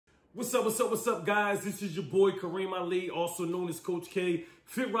What's up, guys? This is your boy, Karim Ali, also known as Coach K,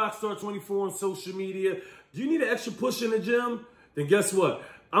 Fit Rockstar 24 on social media. Do you need an extra push in the gym? Then guess what?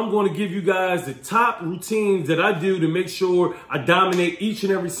 I'm going to give you guys the top routines that I do to make sure I dominate each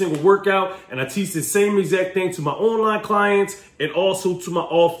and every single workout. And I teach the same exact thing to my online clients and also to my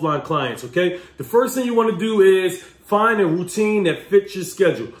offline clients, okay? The first thing you want to do is find a routine that fits your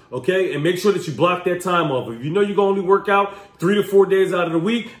schedule, okay? And make sure that you block that time off. If you know you're going to only work out 3 to 4 days out of the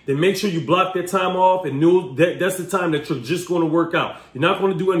week, then make sure you block that time off and know that that's the time that you're just going to work out. You're not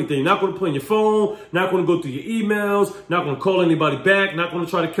going to do anything. You're not going to play on your phone, not going to go through your emails, not going to call anybody back, not going to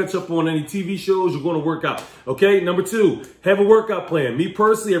try to catch up on any TV shows. You're going to work out, okay? Number 2, have a workout plan. Me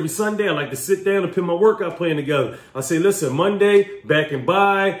personally, every Sunday, I like to sit down and put my workout plan together. I say, listen, Monday, back and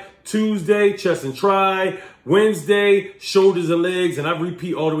bi, Tuesday, chest and tri, Wednesday, shoulders and legs, and I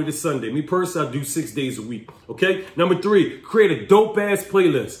repeat all the way to Sunday. Me personally, I do 6 days a week, okay? Number 3, create a dope-ass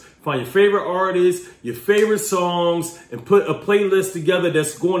playlist. Find your favorite artists, your favorite songs, and put a playlist together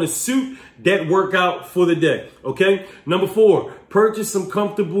that's going to suit that workout for the day, okay? Number 4, purchase some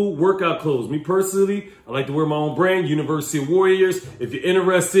comfortable workout clothes. Me personally, I like to wear my own brand, University of Warriors. If you're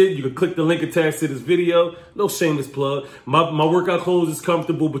interested, you can click the link attached to this video. No shameless plug. My workout clothes is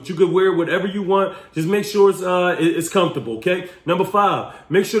comfortable, but you can wear whatever you want. Just make sure it's comfortable, okay? Number 5,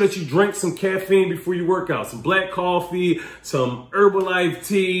 make sure that you drink some caffeine before you work out. Some black coffee, some Herbalife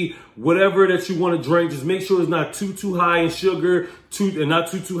tea, whatever that you want to drink. Just make sure it's not too high in sugar, and not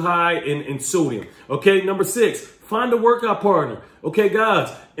too high in sodium, okay? Number 6, find a workout partner. Okay,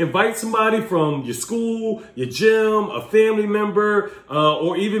 guys, invite somebody from your school, your gym, a family member,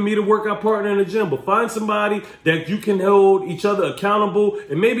 or even meet a workout partner in the gym. But find somebody that you can hold each other accountable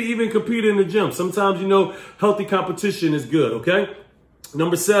and maybe even compete in the gym. Sometimes, you know, healthy competition is good, okay?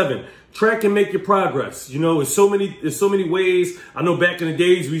 Number 7, track and make your progress. You know, there's so many ways. I know back in the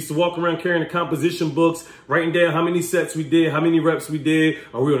days, we used to walk around carrying the composition books, writing down how many sets we did, how many reps we did.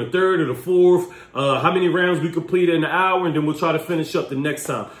 Are we on the 3rd or the 4th? How many rounds we completed in an hour, and then we'll try to finish up the next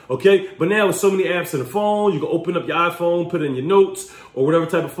time, okay? But now with so many apps in the phone, you can open up your iPhone, put it in your notes, or whatever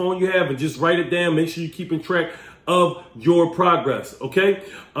type of phone you have, and just write it down. Make sure you're keeping track of your progress, okay?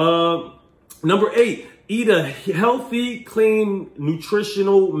 Number 8, eat a healthy, clean,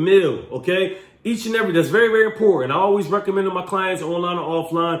 nutritional meal, okay? Each and every, that's very, very important. I always recommend to my clients, online or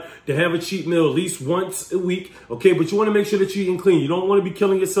offline, to have a cheat meal at least once a week, okay? But you want to make sure that you're eating clean. You don't want to be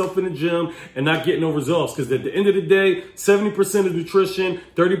killing yourself in the gym and not getting no results, because at the end of the day, 70% is nutrition,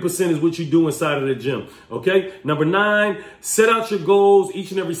 30% is what you do inside of the gym, okay? Number 9, set out your goals each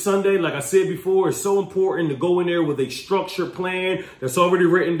and every Sunday. Like I said before, it's so important to go in there with a structured plan that's already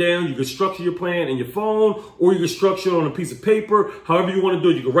written down. You can structure your plan in your phone, or you can structure it on a piece of paper, however you want to do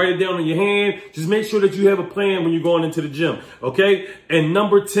it. You can write it down in your hand. Just make sure that you have a plan when you're going into the gym, okay? And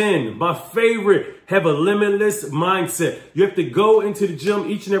number 10, my favorite, have a limitless mindset. You have to go into the gym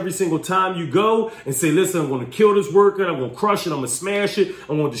each and every single time you go and say, listen, I'm going to kill this workout. I'm going to crush it. I'm going to smash it.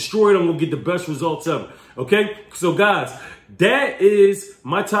 I'm going to destroy it. I'm going to get the best results ever, okay? So, guys, that is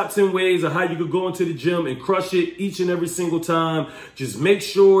my top 10 ways of how you could go into the gym and crush it each and every single time. Just make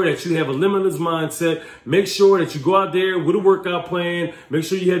sure that you have a limitless mindset. Make sure that you go out there with a workout plan. Make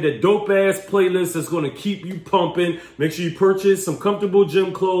sure you have that dope-ass playlist that's going to keep you pumping. Make sure you purchase some comfortable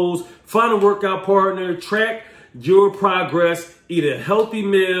gym clothes. Find a workout partner. Track your progress. Eat a healthy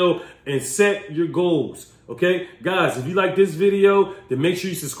meal and set your goals. Okay, guys, if you like this video, then make sure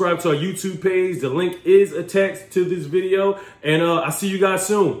you subscribe to our YouTube page. The link is attached to this video. And I'll see you guys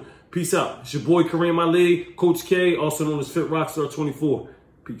soon. Peace out. It's your boy, Karim Ali, Coach K, also known as Fit Rockstar 24.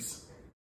 Peace.